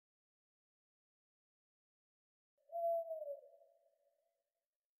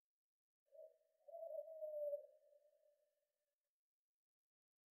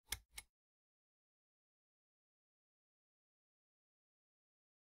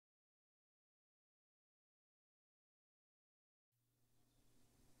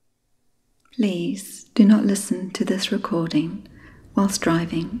Please do not listen to this recording whilst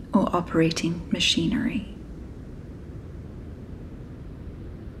driving or operating machinery.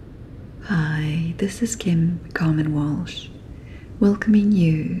 Hi, this is Carmen Walsh, welcoming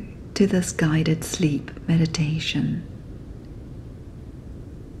you to this guided sleep meditation.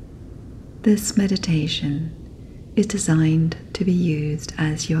 This meditation is designed to be used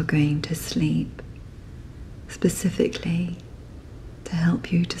as you're going to sleep, specifically to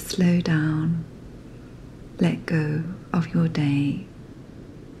help you to slow down, let go of your day,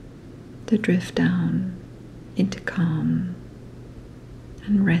 to drift down into calm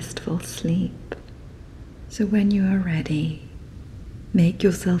and restful sleep. So when you are ready, make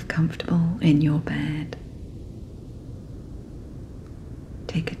yourself comfortable in your bed.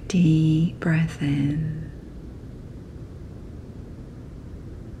 Take a deep breath in,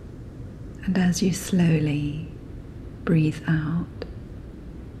 and as you slowly breathe out,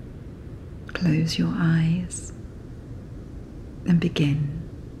 close your eyes and begin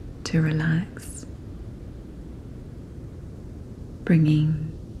to relax,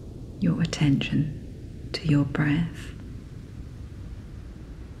 bringing your attention to your breath,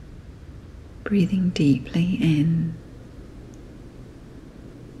 breathing deeply in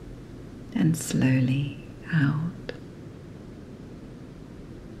and slowly out,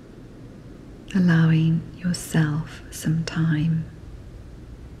 allowing yourself some time.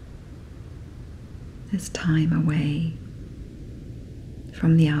 This time away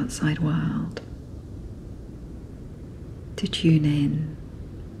from the outside world, to tune in,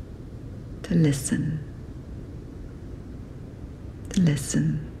 to listen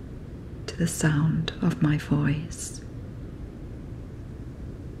to the sound of my voice,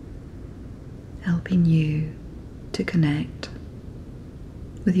 helping you to connect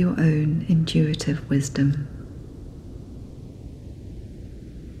with your own intuitive wisdom,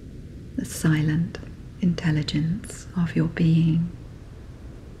 the silent intelligence of your being,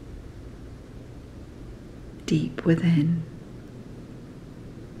 deep within,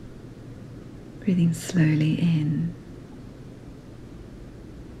 breathing slowly in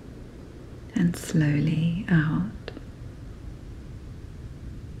and slowly out,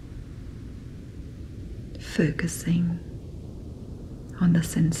 focusing on the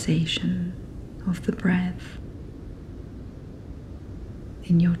sensation of the breath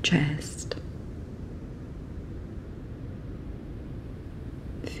in your chest,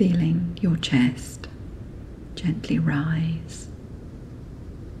 feeling your chest gently rise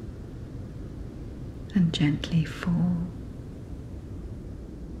and gently fall.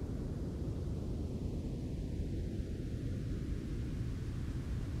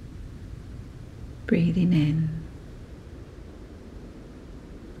 Breathing in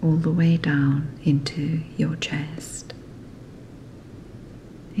all the way down into your chest,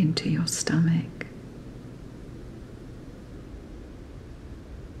 into your stomach,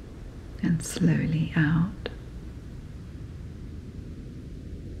 and slowly out.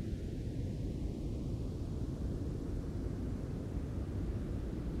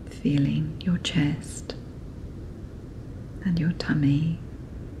 Feeling your chest and your tummy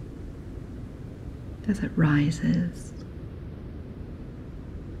as it rises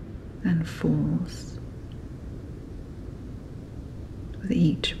and falls with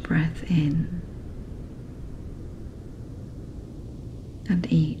each breath in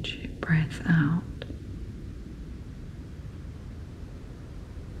and each breath out,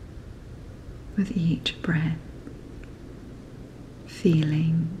 with each breath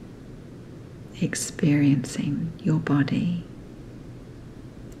feeling, experiencing your body,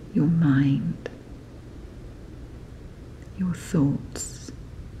 your mind, your thoughts,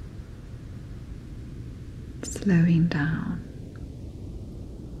 slowing down,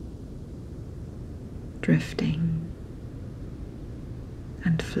 drifting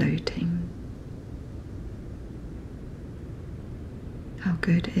and floating. How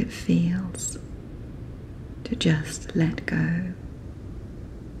good it feels to just let go,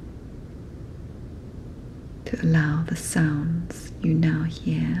 to allow the sounds you now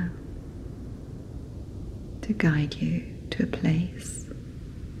hear to guide you to a place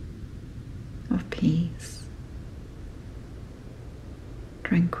of peace,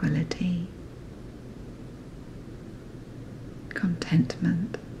 tranquility,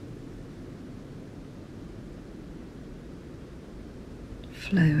 contentment,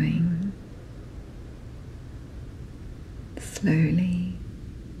 flowing slowly,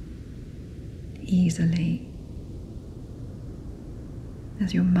 easily,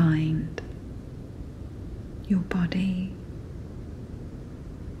 as your mind, your body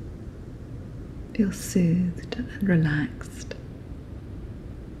feels soothed and relaxed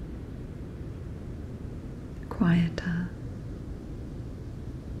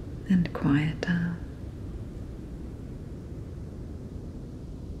and quieter.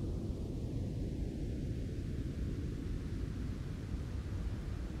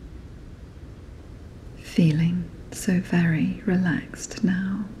 Feeling so very relaxed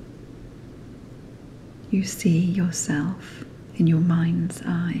now, you see yourself in your mind's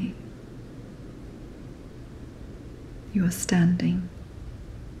eye. You are standing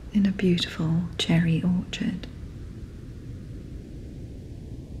in a beautiful cherry orchard,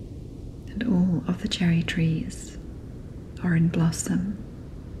 and all of the cherry trees are in blossom.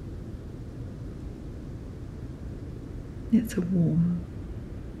 It's a warm,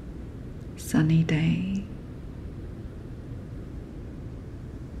 sunny day.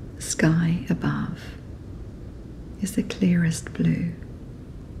 The sky above is the clearest blue.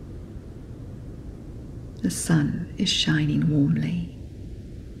 The sun is shining warmly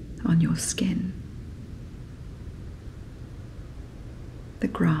on your skin. The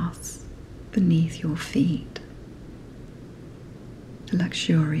grass beneath your feet, a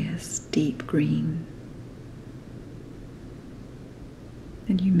luxurious deep green.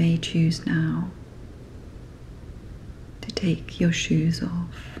 And you may choose now to take your shoes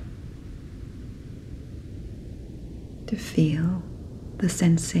off, to feel the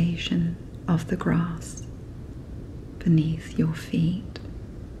sensation of the grass beneath your feet,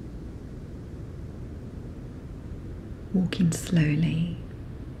 walking slowly,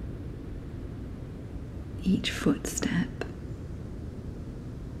 each footstep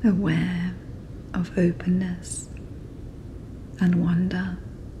aware of openness and wonder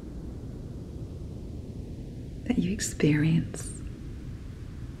that you experience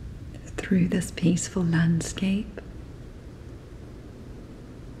through this peaceful landscape.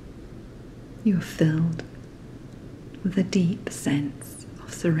 You are filled with a deep sense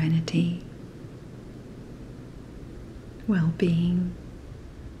of serenity, well-being,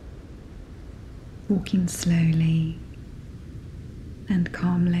 walking slowly and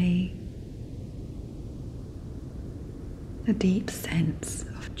calmly, a deep sense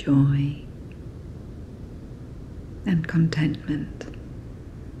of joy and contentment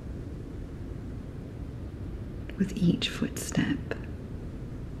with each footstep,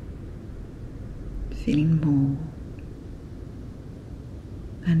 feeling more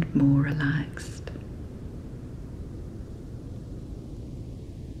and more relaxed.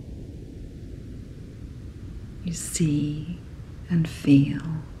 You see and feel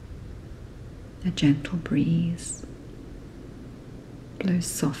a gentle breeze blow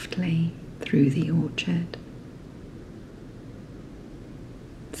softly through the orchard,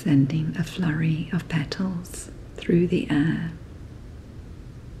 sending a flurry of petals through the air.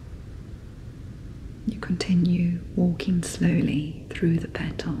 You continue walking slowly through the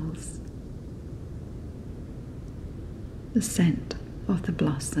petals. The scent of the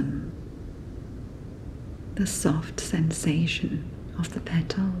blossom, the soft sensation of the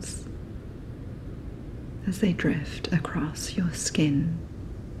petals as they drift across your skin,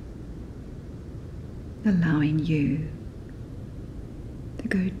 allowing you to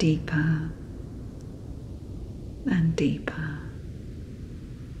go deeper and deeper,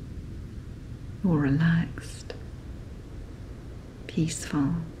 more relaxed,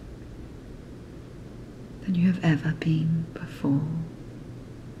 peaceful than you have ever been before.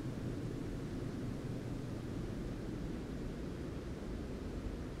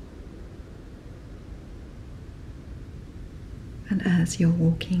 And as you're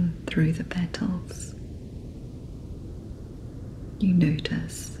walking through the petals, you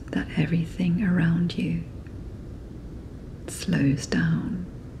notice that everything around you slows down,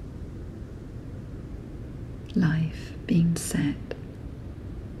 life being set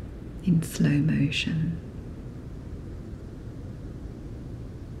in slow motion,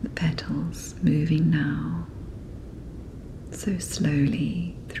 the petals moving now so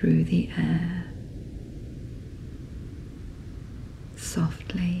slowly through the air,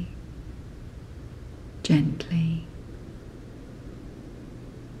 softly, gently,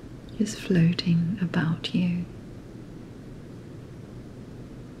 just floating about you.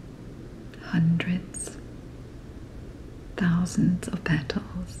 Hundreds, thousands of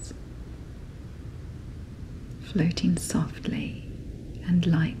petals floating softly and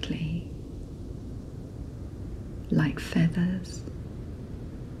lightly, like feathers,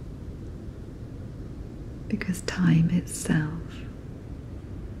 because time itself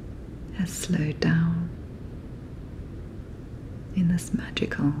has slowed down in this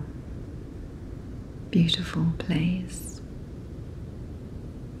magical, beautiful place.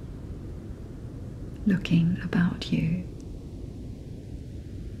 Looking about you,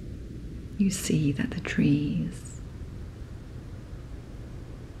 you see that the trees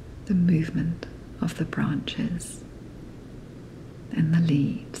the movement of the branches and the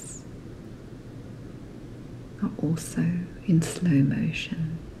leaves are also in slow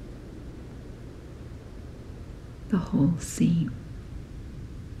motion. The whole scene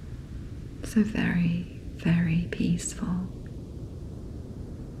so very, very peaceful.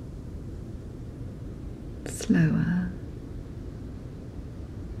 Slower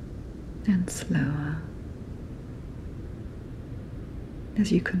and slower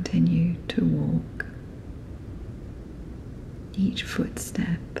as you continue to walk, each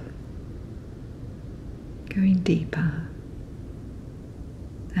footstep going deeper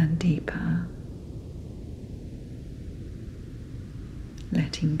and deeper,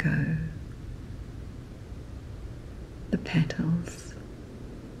 letting go the petals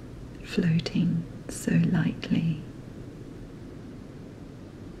floating so lightly,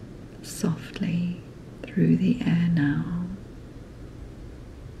 softly through the air now.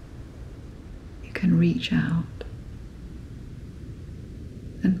 You can reach out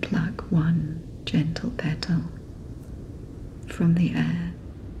and pluck one gentle petal from the air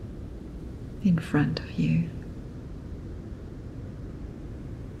in front of you.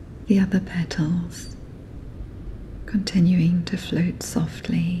 The other petals continuing to float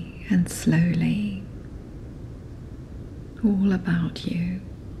softly and slowly all about you.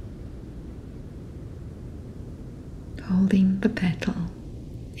 Holding the petal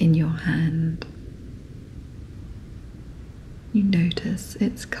in your hand, you notice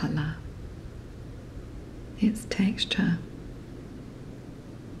its color, its texture,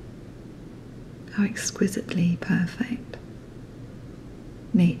 how exquisitely perfect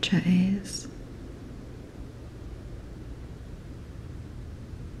nature is.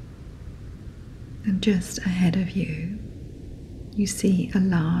 And just ahead of you, you see a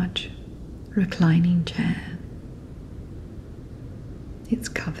large reclining chair. It's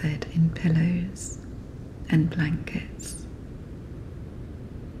covered in pillows and blankets.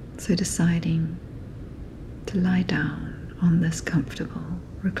 So deciding to lie down on this comfortable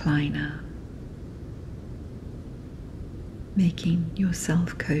recliner, making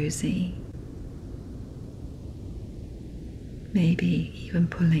yourself cozy, maybe even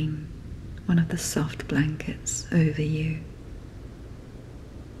pulling one of the soft blankets over you.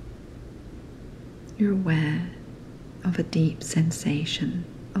 You're aware of a deep sensation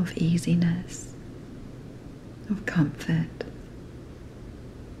of easiness, of comfort,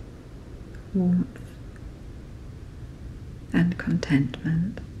 warmth, and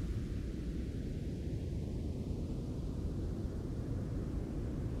contentment.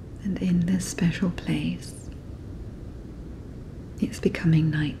 And in this special place, it's becoming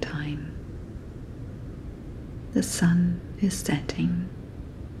nighttime. The sun is setting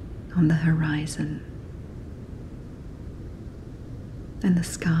on the horizon, and the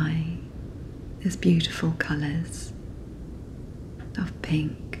sky is beautiful colors of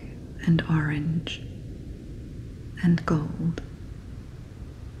pink and orange and gold,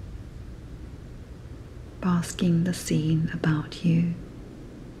 basking the scene about you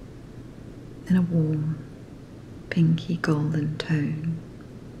in a warm, pinky golden tone,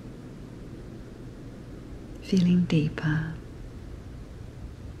 feeling deeper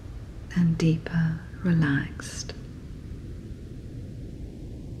and deeper relaxed.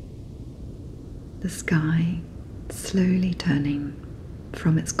 The sky slowly turning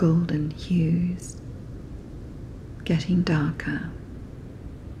from its golden hues, getting darker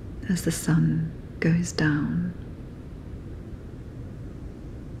as the sun goes down.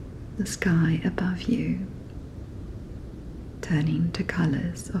 The sky above you turning to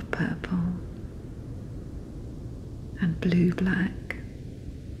colors of purple and blue-black,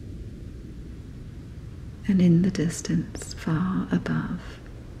 and in the distance far above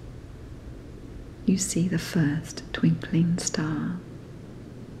you see the first twinkling star.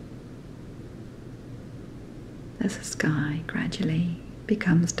 As the sky gradually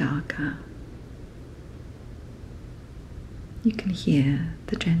becomes darker, you can hear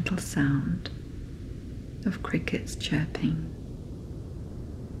the gentle sound of crickets chirping,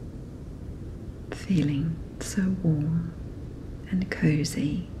 feeling so warm and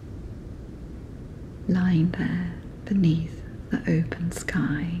cozy, lying there beneath the open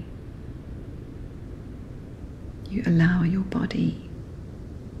sky. You allow your body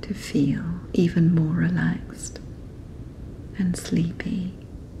to feel even more relaxed and sleepy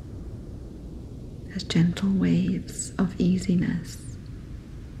as gentle waves of easiness,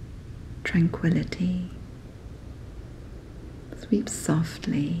 tranquility sweep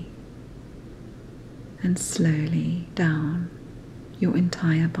softly and slowly down your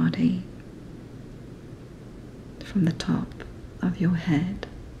entire body, from the top of your head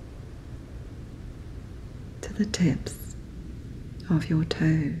the tips of your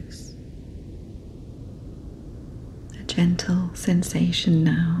toes. A gentle sensation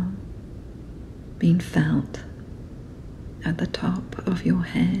now being felt at the top of your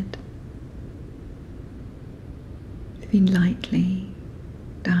head, moving lightly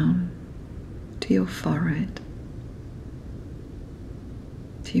down to your forehead,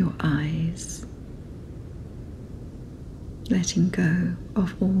 to your eyes, letting go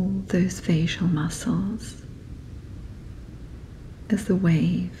of all those facial muscles as the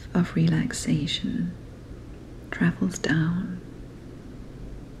wave of relaxation travels down,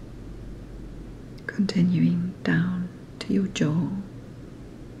 continuing down to your jaw,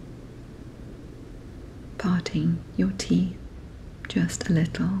 parting your teeth just a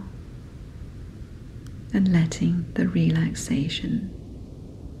little and letting the relaxation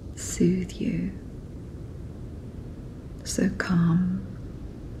soothe you. So calm,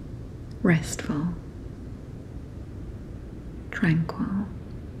 restful, tranquil.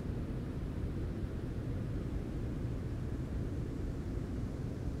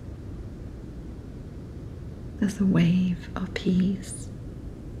 As a wave of peace,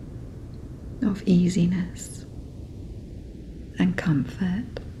 of easiness and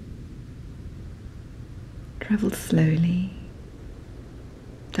comfort travels slowly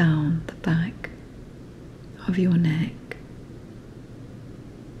down the back of your neck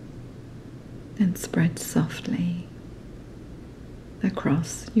and spreads softly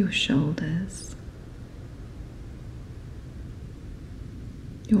across your shoulders,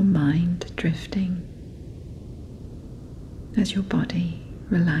 your mind drifting as your body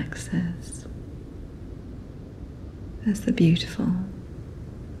relaxes, as the beautiful,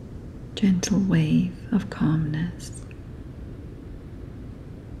 gentle wave of calmness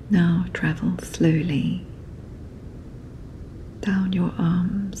now travels slowly down your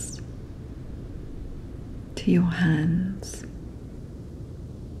arms to your hands,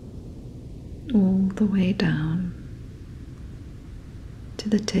 all the way down to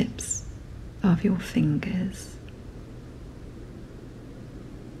the tips of your fingers.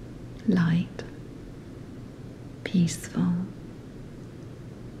 Light, peaceful,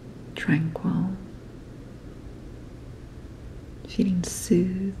 tranquil, feeling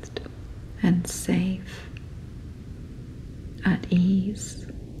soothed and safe, at ease,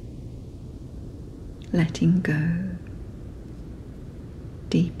 letting go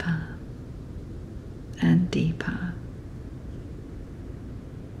deeper and deeper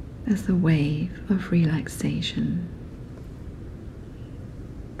as the wave of relaxation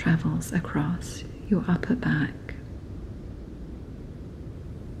travels across your upper back,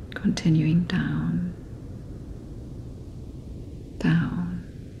 continuing down, down,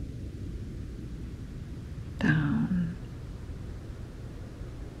 down,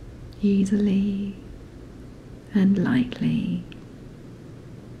 easily and lightly,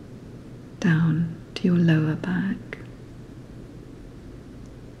 down to your lower back,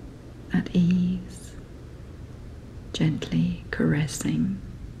 at ease, gently caressing,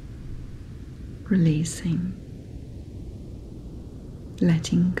 releasing,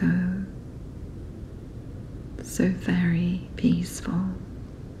 letting go, so very peaceful.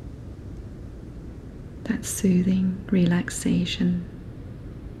 That soothing relaxation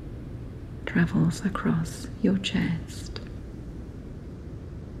travels across your chest.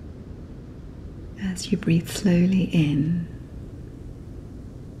 As you breathe slowly in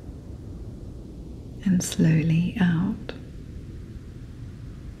and slowly out,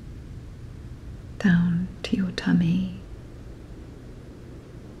 down to your tummy,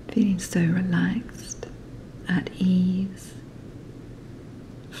 feeling so relaxed, at ease,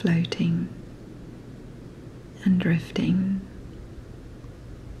 floating and drifting.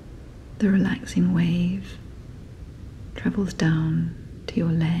 The relaxing wave travels down to your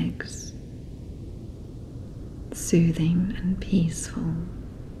legs, soothing and peaceful,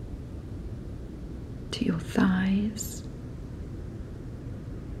 to your thighs,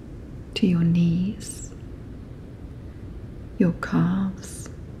 to your knees, your calves,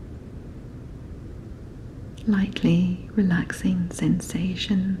 lightly relaxing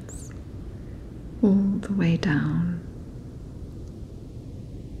sensations all the way down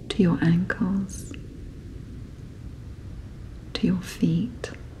to your ankles, to your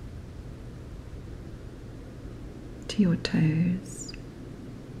feet, to your toes,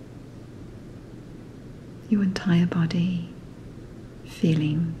 your entire body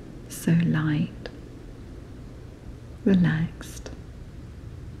feeling so light, relaxed,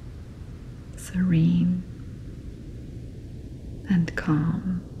 serene and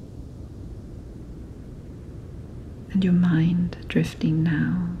calm, and your mind drifting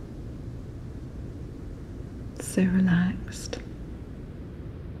now so relaxed,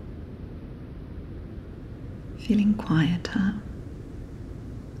 feeling quieter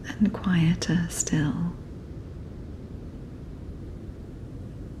and quieter still.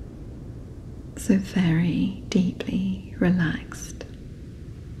 So very deeply relaxed,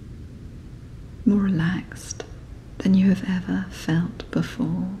 more relaxed than you have ever felt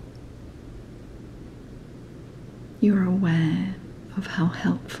before. You are aware of how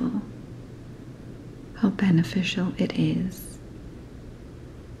helpful, how beneficial it is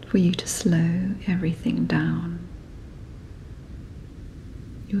for you to slow everything down.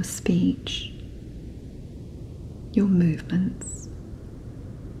 Your speech, your movements,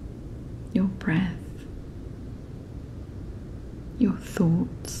 your breath, your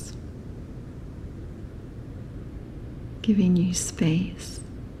thoughts, giving you space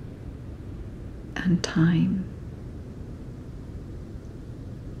and time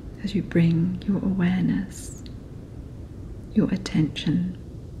as you bring your awareness, your attention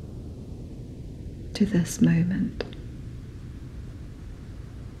to this moment,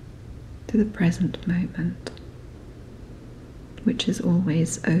 to the present moment, which is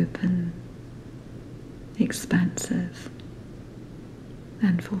always open, expansive,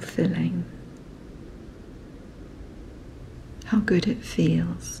 and fulfilling. How good it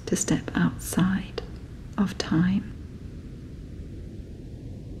feels to step outside of time.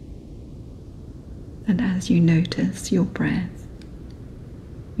 And as you notice your breath,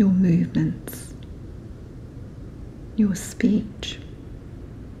 your movements, your speech,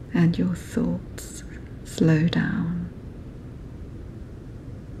 and your thoughts slow down,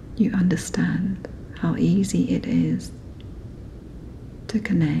 you understand how easy it is to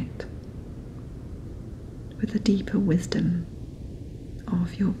connect with the deeper wisdom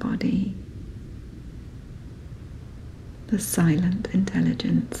of your body, the silent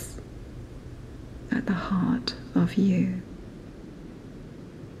intelligence at the heart of you,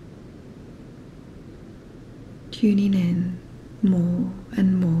 tuning in more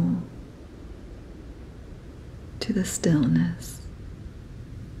and more to the stillness,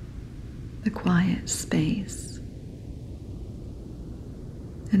 the quiet space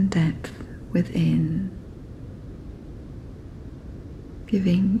and depth within,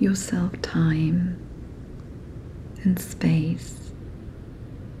 giving yourself time and space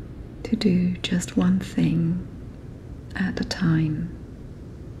to do just one thing at a time,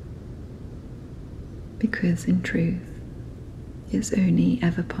 because in truth it's only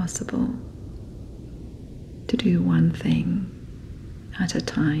ever possible to do one thing at a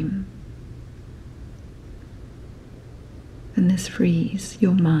time. And this frees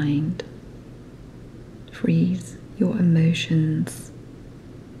your mind, frees your emotions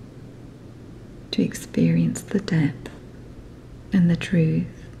to experience the depth and the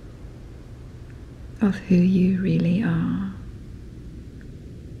truth of who you really are,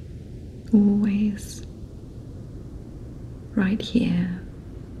 always right here,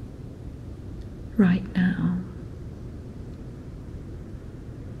 right now.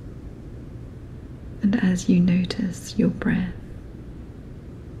 And as you notice your breath,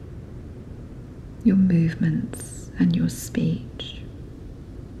 your movements and your speech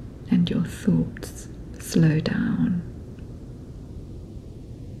and your thoughts slow down,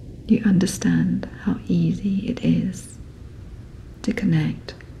 you understand how easy it is to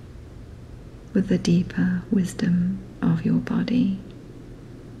connect with the deeper wisdom of your body,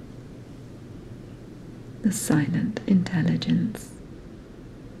 the silent intelligence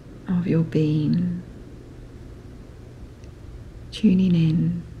of your being, tuning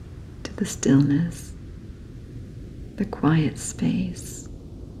in to the stillness, the quiet space,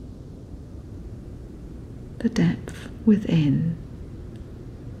 the depth within,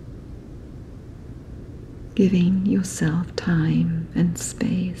 giving yourself time and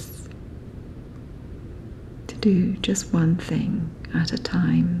space to do just one thing at a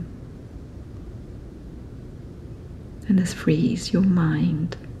time. And this frees your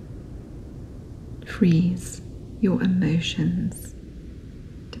mind, frees your emotions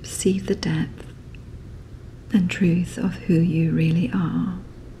to perceive the depth and truth of who you really are,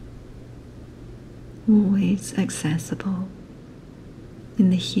 always accessible in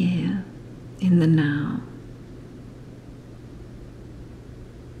the here, in the now.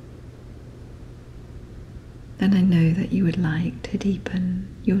 And I know that you would like to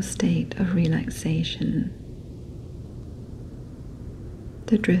deepen your state of relaxation,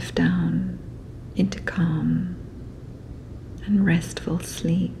 to drift down into calm and restful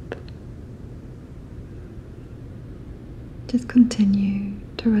sleep. Just continue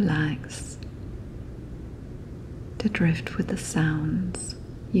to relax, to drift with the sounds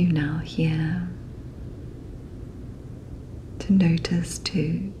you now hear, to notice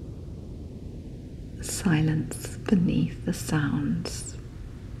too the silence beneath the sounds,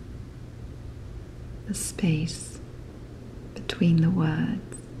 the space between the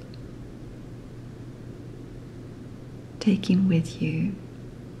words, taking with you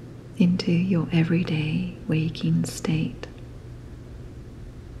into your everyday waking state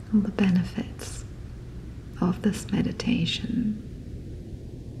all the benefits of this meditation,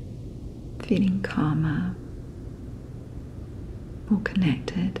 feeling calmer, more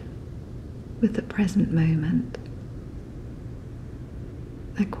connected with the present moment,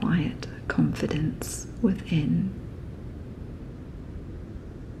 a quiet confidence within.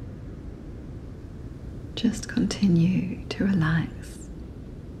 Just continue to relax,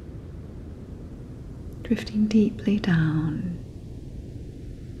 drifting deeply down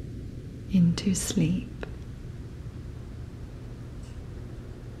into sleep.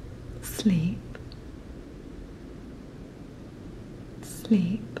 Sleep.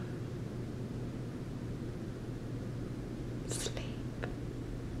 Sleep.